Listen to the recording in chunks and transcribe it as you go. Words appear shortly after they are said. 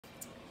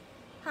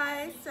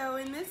Hi, so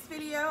in this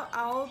video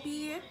I'll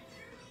be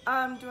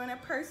doing a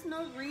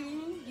personal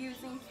reading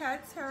using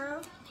Cat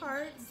Tarot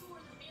cards,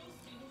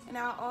 and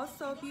I'll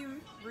also be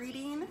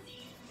reading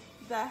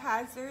The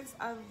Hazards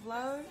of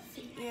Love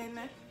in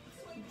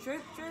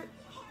Drip Drip.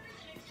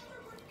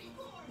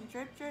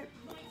 Drip Drip.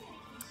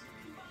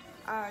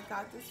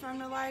 Got this from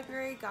the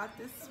library, got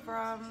this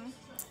from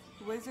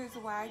Wizard's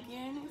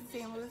Wagon,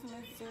 St. Louis,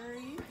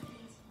 Missouri,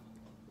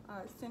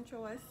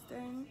 Central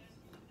Western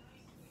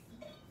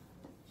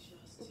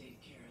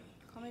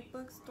comic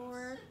book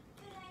store.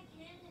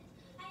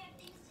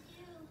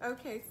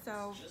 Okay,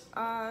 so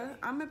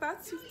I'm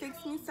about to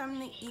fix me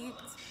something to eat.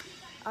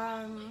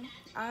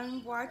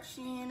 I'm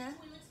watching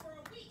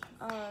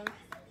an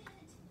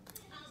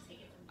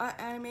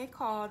anime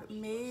called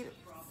Maid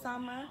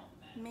Sama,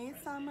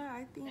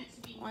 I think,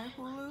 on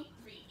Hulu.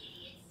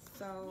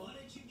 So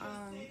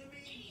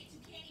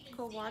you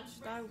could watch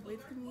that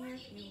with me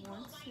if you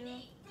want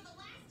to.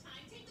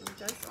 I'm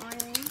just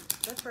on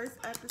the first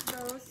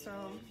episode,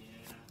 so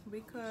we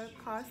could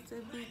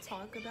possibly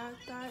talk about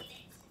that.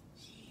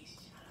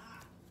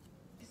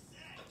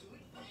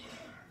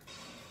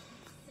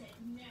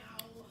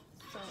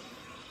 So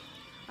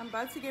I'm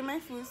about to get my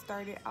food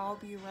started. I'll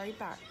be right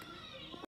back.